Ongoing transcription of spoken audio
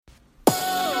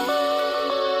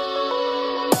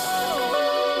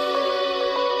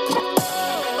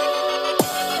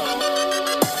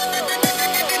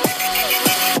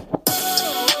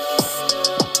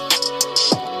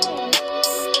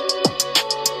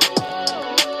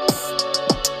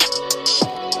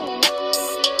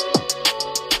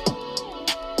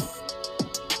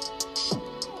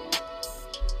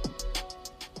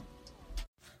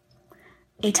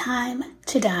A Time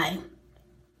to Die.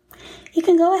 You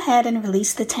can go ahead and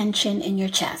release the tension in your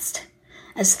chest,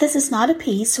 as this is not a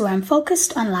piece where I'm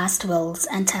focused on last wills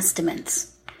and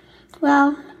testaments.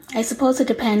 Well, I suppose it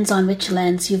depends on which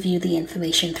lens you view the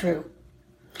information through.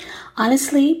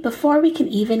 Honestly, before we can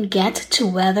even get to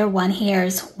whether one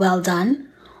hears "well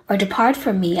done" or "depart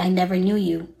from me, I never knew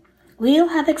you," we'll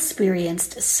have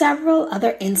experienced several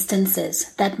other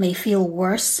instances that may feel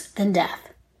worse than death.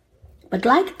 But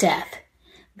like death,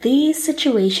 these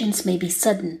situations may be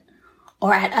sudden,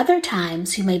 or at other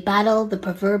times you may battle the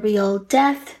proverbial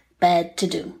deathbed to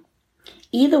do.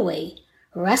 Either way,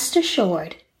 rest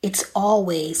assured, it's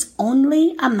always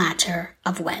only a matter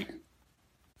of when.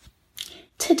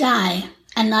 To die,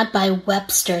 and not by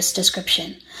Webster's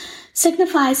description,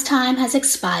 signifies time has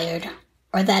expired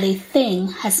or that a thing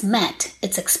has met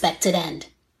its expected end.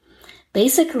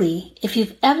 Basically, if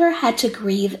you've ever had to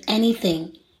grieve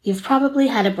anything, you've probably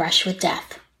had a brush with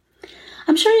death.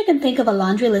 I'm sure you can think of a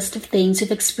laundry list of things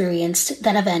you've experienced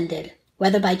that have ended,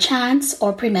 whether by chance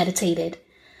or premeditated.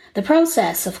 The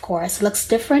process, of course, looks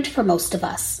different for most of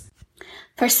us.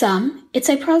 For some, it's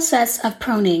a process of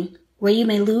pruning, where you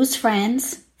may lose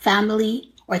friends,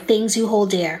 family, or things you hold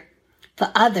dear.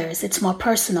 For others, it's more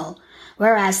personal,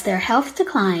 whereas their health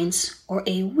declines or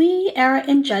a wee error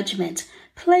in judgment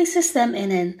places them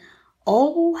in an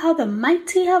 "oh, how the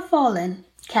mighty have fallen"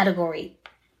 category.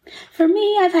 For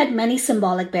me, I've had many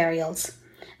symbolic burials.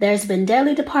 There's been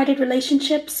dearly departed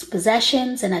relationships,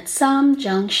 possessions, and at some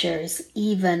junctures,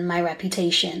 even my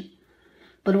reputation.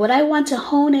 But what I want to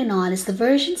hone in on is the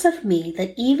versions of me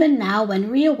that even now when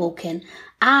reawoken,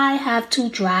 I have to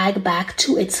drag back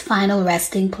to its final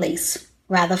resting place,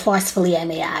 rather forcefully I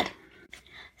may add.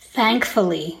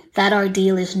 Thankfully, that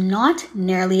ordeal is not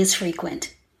nearly as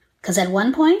frequent, because at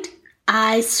one point,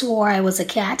 I swore I was a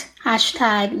cat,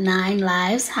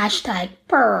 #9lives,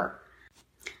 #purr.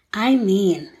 I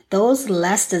mean, those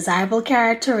less desirable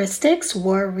characteristics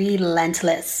were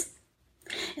relentless.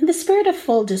 In the spirit of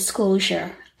full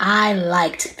disclosure, I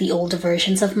liked the older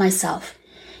versions of myself.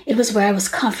 It was where I was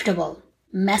comfortable.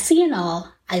 Messy and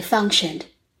all, I functioned,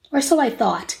 or so I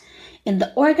thought, in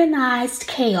the organized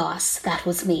chaos that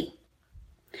was me.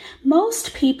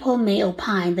 Most people may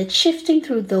opine that shifting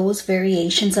through those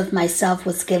variations of myself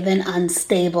was given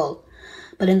unstable,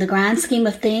 but in the grand scheme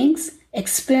of things,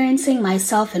 experiencing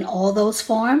myself in all those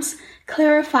forms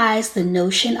clarifies the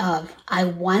notion of I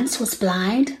once was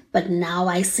blind, but now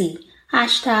I see.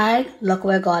 #look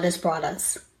where God has brought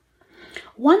us.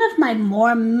 One of my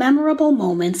more memorable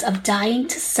moments of dying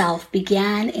to self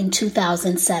began in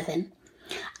 2007.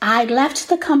 I left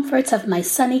the comforts of my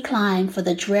sunny clime for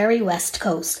the dreary West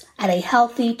Coast at a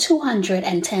healthy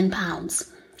 210 pounds,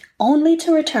 only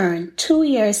to return 2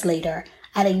 years later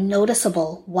at a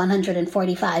noticeable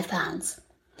 145 pounds.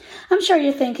 I'm sure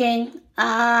you're thinking,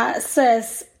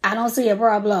 sis, I don't see a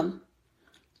problem.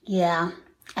 Yeah,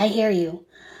 I hear you.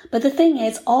 But the thing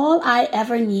is, all I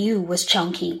ever knew was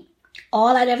chunky.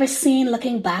 All I'd ever seen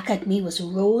looking back at me was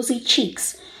rosy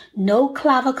cheeks, no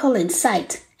clavicle in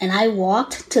sight, and I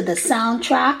walked to the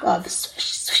soundtrack of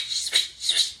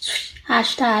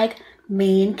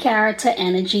 #main character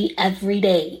energy every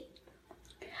day.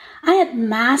 I had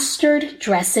mastered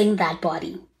dressing that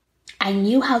body. I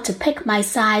knew how to pick my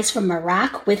size from a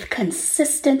rack with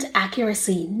consistent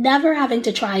accuracy, never having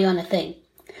to try on a thing.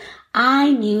 I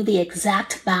knew the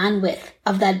exact bandwidth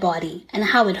of that body and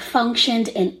how it functioned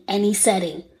in any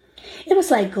setting. It was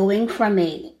like going from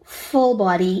a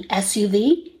full-body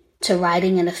SUV to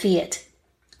riding in a Fiat.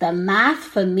 The math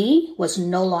for me was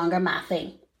no longer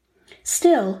mathing.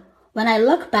 Still, when I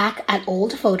look back at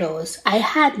old photos, I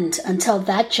hadn't until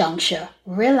that juncture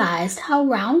realized how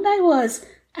round I was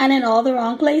and in all the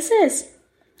wrong places.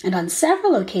 And on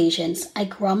several occasions, I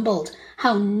grumbled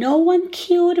how no one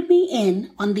cued me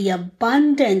in on the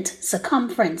abundant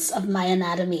circumference of my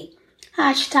anatomy.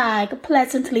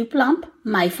 #pleasantly plump,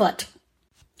 my foot.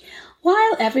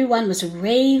 While everyone was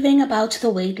raving about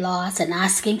the weight loss and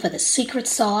asking for the secret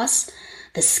sauce,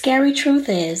 the scary truth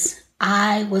is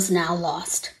I was now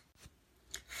lost.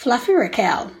 Fluffy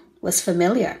Raquel was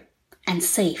familiar and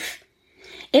safe.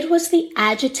 It was the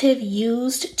adjective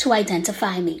used to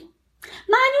identify me.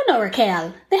 Man, you know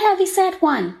Raquel, the heavy-set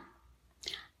one.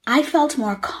 I felt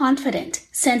more confident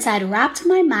since I'd wrapped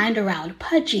my mind around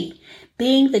Pudgy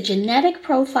being the genetic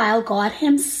profile God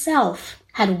himself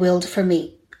had willed for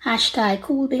me.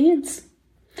 #cool beans.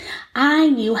 I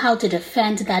knew how to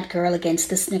defend that girl against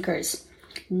the Snickers.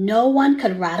 No one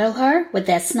could rattle her with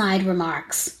their snide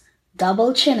remarks.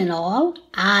 Double chin and all,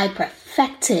 I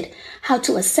perfected how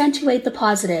to accentuate the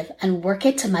positive and work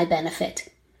it to my benefit.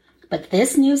 But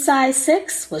this new size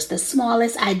 6 was the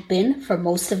smallest I'd been for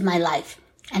most of my life,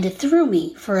 and it threw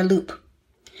me for a loop.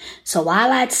 So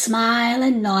while I'd smile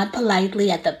and nod politely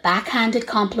at the backhanded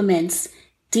compliments,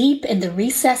 deep in the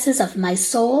recesses of my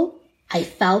soul, I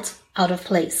felt out of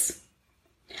place.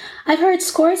 I've heard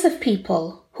scores of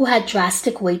people who had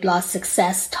drastic weight loss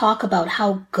success talk about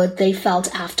how good they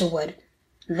felt afterward.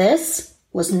 This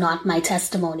was not my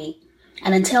testimony,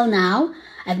 and until now,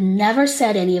 I've never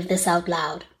said any of this out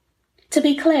loud. To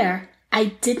be clear, I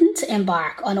didn't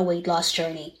embark on a weight loss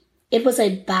journey. It was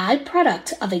a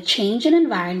byproduct of a change in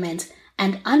environment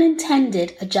and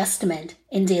unintended adjustment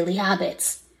in daily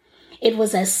habits. It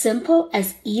was as simple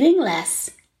as eating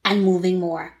less and moving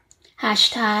more.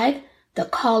 Hashtag the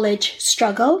college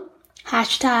struggle.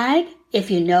 Hashtag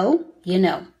if you know, you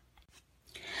know.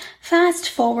 Fast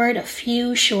forward a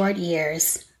few short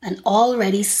years, an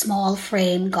already small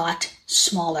frame got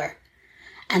smaller,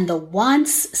 and the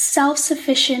once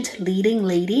self-sufficient leading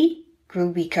lady grew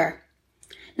weaker.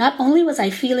 Not only was I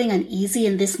feeling uneasy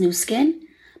in this new skin,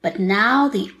 but now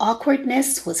the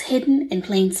awkwardness was hidden in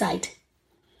plain sight.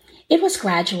 It was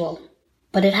gradual,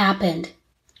 but it happened.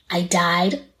 I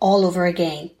died all over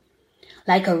again.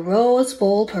 Like a Rose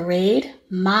Bowl parade,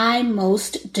 my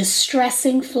most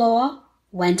distressing flaw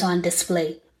went on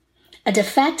display. A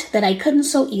defect that I couldn't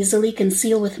so easily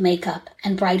conceal with makeup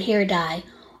and bright hair dye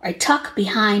or tuck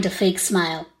behind a fake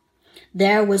smile.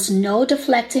 There was no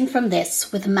deflecting from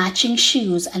this with matching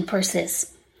shoes and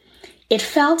purses. It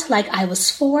felt like I was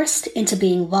forced into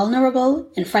being vulnerable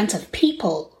in front of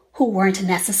people who weren't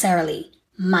necessarily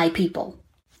my people.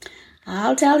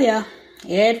 I'll tell you,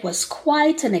 it was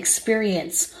quite an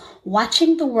experience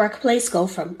watching the workplace go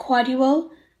from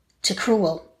cordial to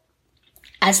cruel,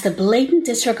 as the blatant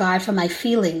disregard for my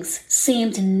feelings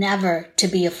seemed never to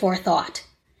be a forethought.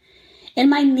 In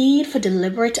my need for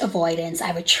deliberate avoidance,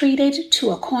 I retreated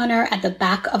to a corner at the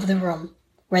back of the room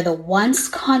where the once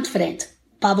confident,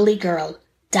 bubbly girl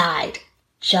died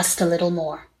just a little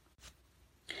more.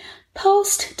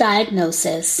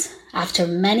 Post-diagnosis, after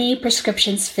many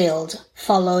prescriptions filled,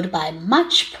 followed by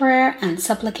much prayer and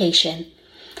supplication,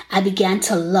 I began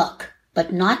to look,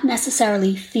 but not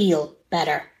necessarily feel,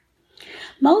 better.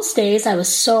 Most days I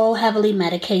was so heavily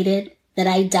medicated that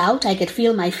I doubt I could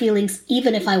feel my feelings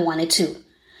even if I wanted to.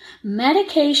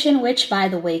 Medication which, by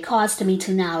the way, caused me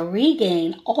to now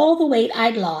regain all the weight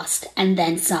I'd lost and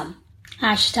then some.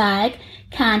 Hashtag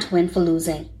can't win for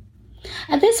losing.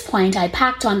 At this point, I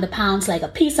packed on the pounds like a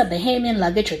piece of Bahamian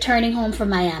luggage returning home from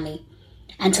Miami.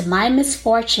 And to my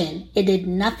misfortune, it did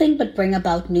nothing but bring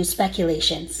about new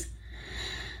speculations.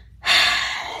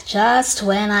 Just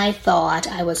when I thought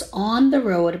I was on the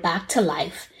road back to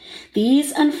life,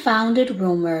 these unfounded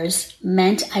rumors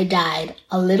meant I died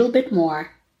a little bit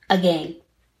more again.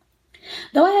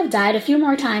 Though I have died a few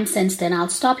more times since then, I'll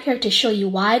stop here to show you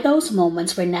why those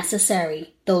moments were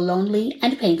necessary, though lonely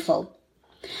and painful.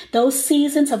 Those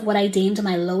seasons of what I deemed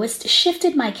my lowest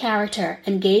shifted my character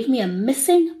and gave me a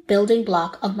missing building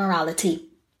block of morality: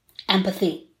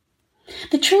 empathy.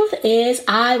 The truth is,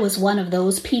 I was one of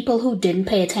those people who didn't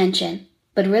pay attention,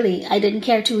 but really, I didn't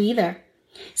care to either.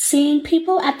 Seeing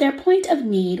people at their point of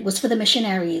need was for the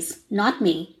missionaries, not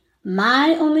me.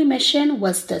 My only mission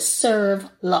was to serve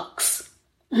looks.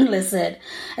 Listen,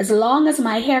 as long as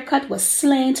my haircut was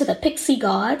slain to the pixie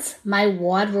gods, my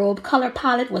wardrobe color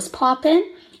palette was popping,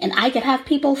 and I could have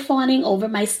people fawning over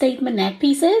my statement neck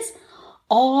pieces,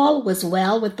 all was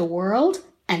well with the world,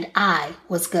 and I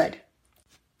was good.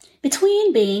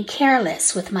 Between being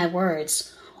careless with my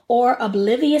words or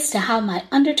oblivious to how my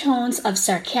undertones of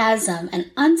sarcasm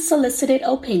and unsolicited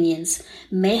opinions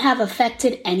may have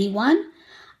affected anyone,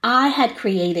 I had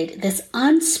created this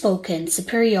unspoken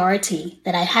superiority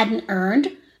that I hadn't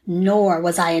earned, nor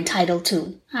was I entitled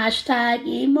to. Hashtag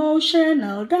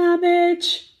emotional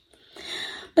damage.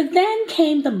 But then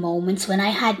came the moments when I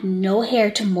had no hair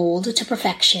to mold to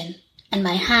perfection, and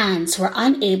my hands were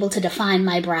unable to define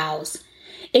my brows.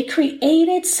 It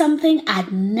created something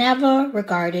I'd never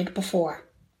regarded before.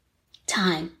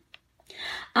 Time.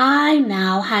 I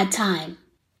now had time.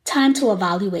 Time to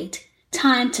evaluate.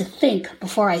 Time to think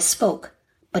before I spoke.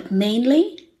 But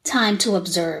mainly, time to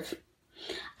observe.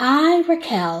 I,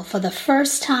 Raquel, for the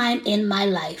first time in my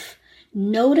life,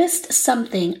 noticed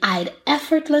something I'd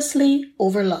effortlessly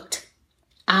overlooked.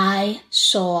 I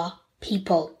saw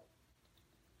people.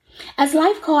 As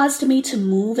life caused me to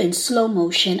move in slow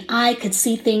motion, I could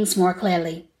see things more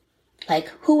clearly, like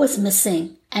who was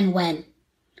missing and when,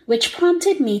 which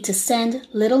prompted me to send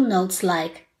little notes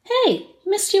like, "Hey,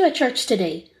 missed you at church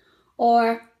today,"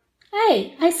 or,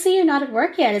 "Hey, I see you're not at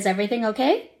work yet. Is everything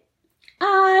okay?"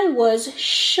 I was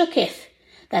shooketh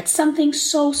that something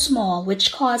so small,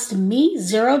 which cost me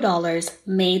 $0,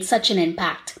 made such an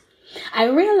impact. I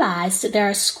realized there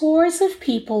are scores of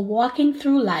people walking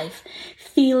through life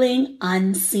feeling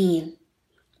unseen.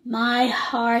 My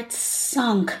heart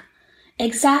sunk.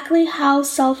 Exactly how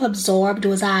self-absorbed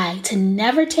was I to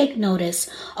never take notice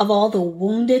of all the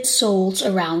wounded souls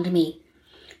around me?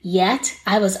 Yet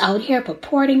I was out here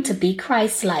purporting to be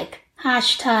Christ-like.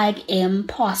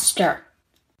 #imposter.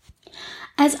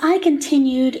 As I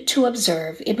continued to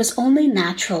observe, it was only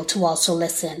natural to also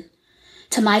listen.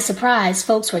 To my surprise,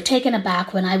 folks were taken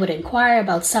aback when I would inquire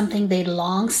about something they'd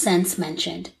long since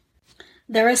mentioned.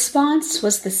 The response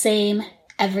was the same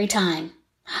every time.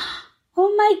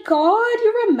 "Oh my God,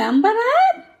 you remember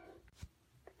that?"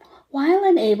 While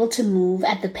unable to move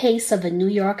at the pace of a New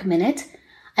York minute,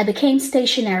 I became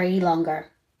stationary longer.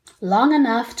 Long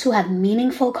enough to have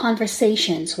meaningful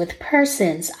conversations with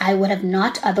persons I would have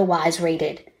not otherwise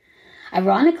rated.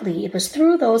 Ironically, it was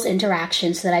through those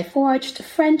interactions that I forged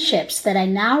friendships that I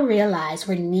now realize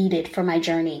were needed for my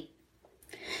journey.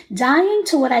 Dying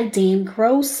to what I deem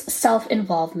gross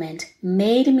self-involvement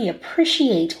made me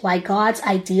appreciate why God's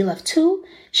ideal of two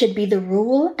should be the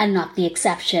rule and not the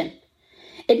exception.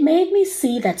 It made me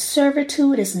see that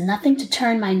servitude is nothing to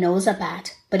turn my nose up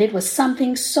at, but it was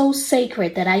something so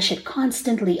sacred that I should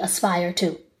constantly aspire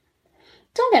to.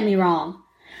 Don't get me wrong.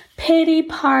 Pity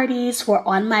parties were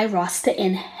on my roster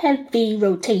in heavy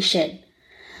rotation.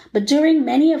 But during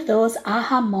many of those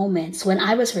aha moments when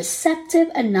I was receptive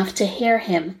enough to hear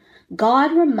him,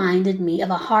 God reminded me of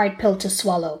a hard pill to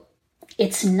swallow.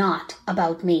 It's not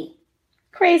about me.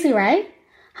 Crazy, right?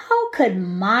 How could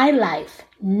my life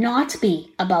not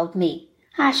be about me?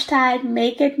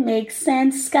 #make it make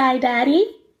sense, Sky Daddy.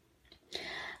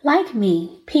 Like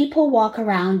me, people walk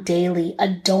around daily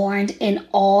adorned in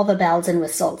all the bells and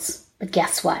whistles. But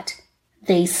guess what?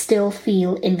 They still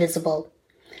feel invisible.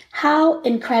 How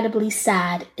incredibly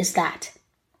sad is that?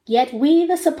 Yet we,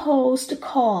 the supposed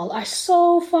call, are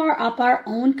so far up our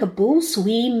own caboose,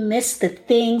 we miss the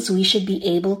things we should be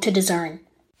able to discern.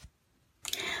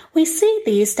 We see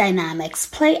these dynamics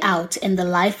play out in the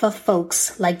life of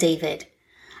folks like David,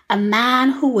 a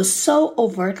man who was so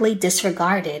overtly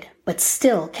disregarded but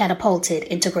still catapulted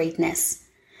into greatness.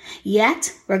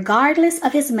 Yet, regardless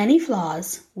of his many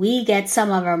flaws, we get some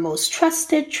of our most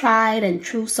trusted, tried, and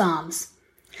true psalms,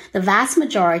 the vast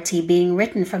majority being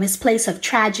written from his place of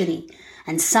tragedy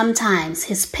and sometimes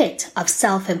his pit of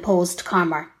self-imposed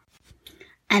karma.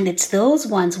 And it's those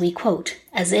ones we quote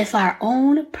as if our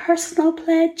own personal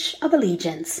pledge of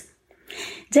allegiance.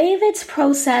 David's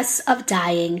process of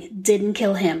dying didn't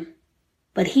kill him,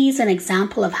 but he's an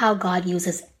example of how God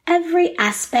uses every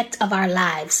aspect of our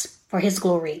lives for his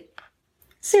glory.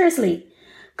 Seriously,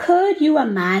 could you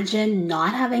imagine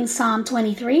not having Psalm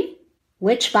 23?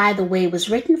 Which, by the way, was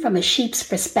written from a sheep's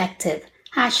perspective.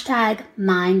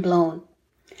 #mind blown.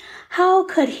 How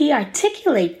could he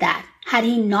articulate that had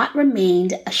he not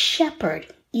remained a shepherd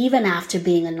even after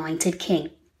being anointed king?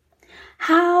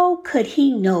 How could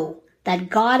he know that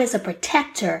God is a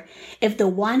protector if the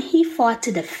one he fought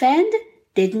to defend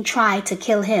didn't try to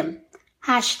kill him?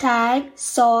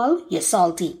 #Saul, you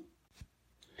salty.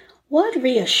 What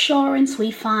reassurance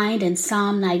we find in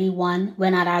Psalm 91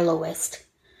 when at our lowest.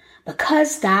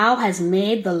 Because thou hast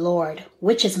made the Lord,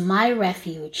 which is my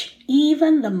refuge,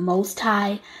 even the Most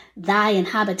High, thy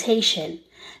habitation,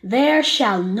 there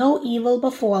shall no evil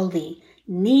befall thee,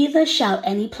 neither shall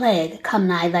any plague come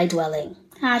nigh thy dwelling.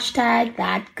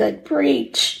 #that good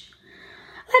preach.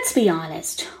 Let's be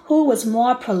honest, who was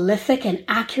more prolific and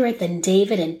accurate than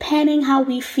David in penning how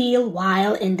we feel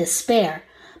while in despair,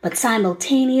 but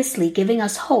simultaneously giving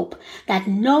us hope that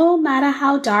no matter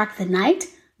how dark the night,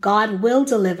 God will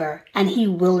deliver and he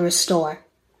will restore.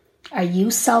 Are you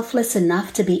selfless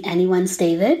enough to be anyone's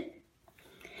David?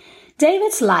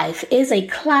 David's life is a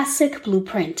classic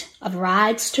blueprint of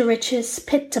rides to riches,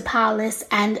 pit to palace,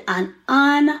 and an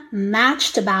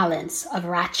unmatched balance of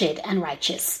ratchet and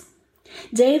righteous.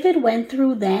 David went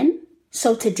through then,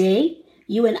 so today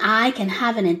you and I can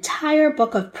have an entire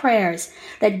book of prayers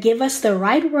that give us the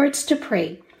right words to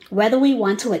pray, whether we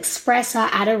want to express our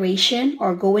adoration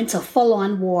or go into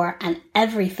full-on war and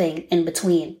everything in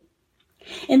between.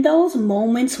 In those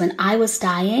moments when I was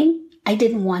dying, I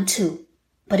didn't want to,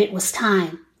 but it was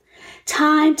time.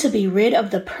 Time to be rid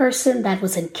of the person that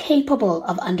was incapable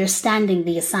of understanding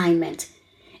the assignment.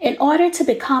 In order to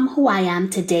become who I am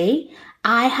today,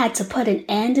 I had to put an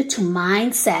end to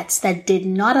mindsets that did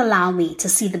not allow me to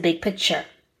see the big picture.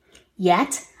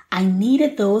 Yet, I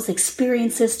needed those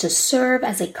experiences to serve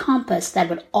as a compass that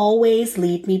would always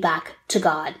lead me back to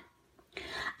God.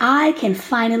 I can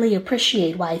finally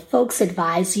appreciate why folks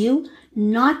advise you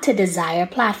not to desire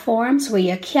platforms where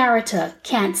your character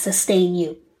can't sustain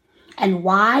you, and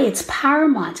why it's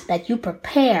paramount that you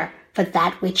prepare for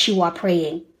that which you are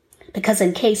praying. Because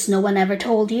in case no one ever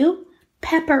told you,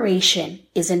 preparation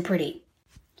isn't pretty.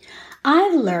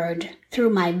 I've learned through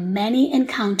my many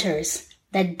encounters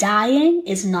that dying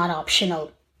is not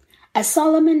optional. As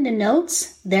Solomon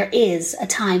denotes, there is a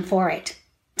time for it.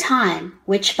 Time,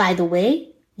 which, by the way,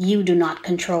 you do not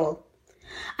control.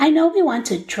 I know we want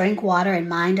to drink water and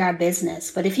mind our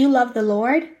business, but if you love the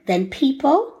Lord, then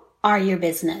people are your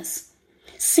business.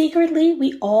 Secretly,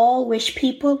 we all wish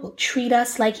people will treat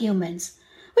us like humans,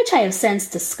 which I have since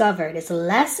discovered is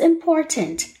less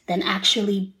important than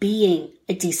actually being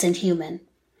a decent human.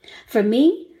 For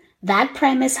me, that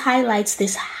premise highlights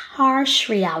this harsh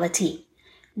reality.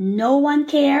 No one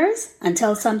cares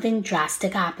until something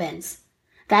drastic happens.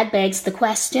 That begs the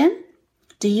question,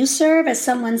 do you serve as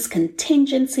someone's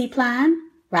contingency plan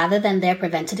rather than their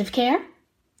preventative care?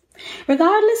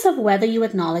 Regardless of whether you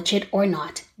acknowledge it or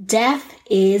not, death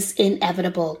is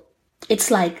inevitable. It's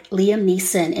like Liam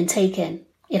Neeson in Taken.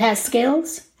 It has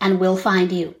skills and will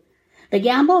find you. The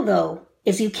gamble, though,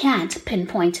 is you can't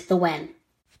pinpoint the when.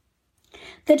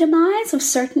 The demise of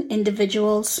certain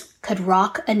individuals could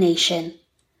rock a nation.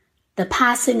 The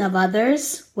passing of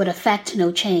others would affect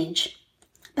no change.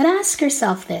 But ask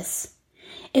yourself this.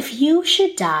 If you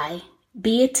should die,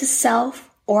 be it to self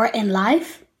or in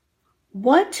life,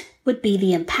 what would be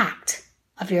the impact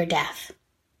of your death?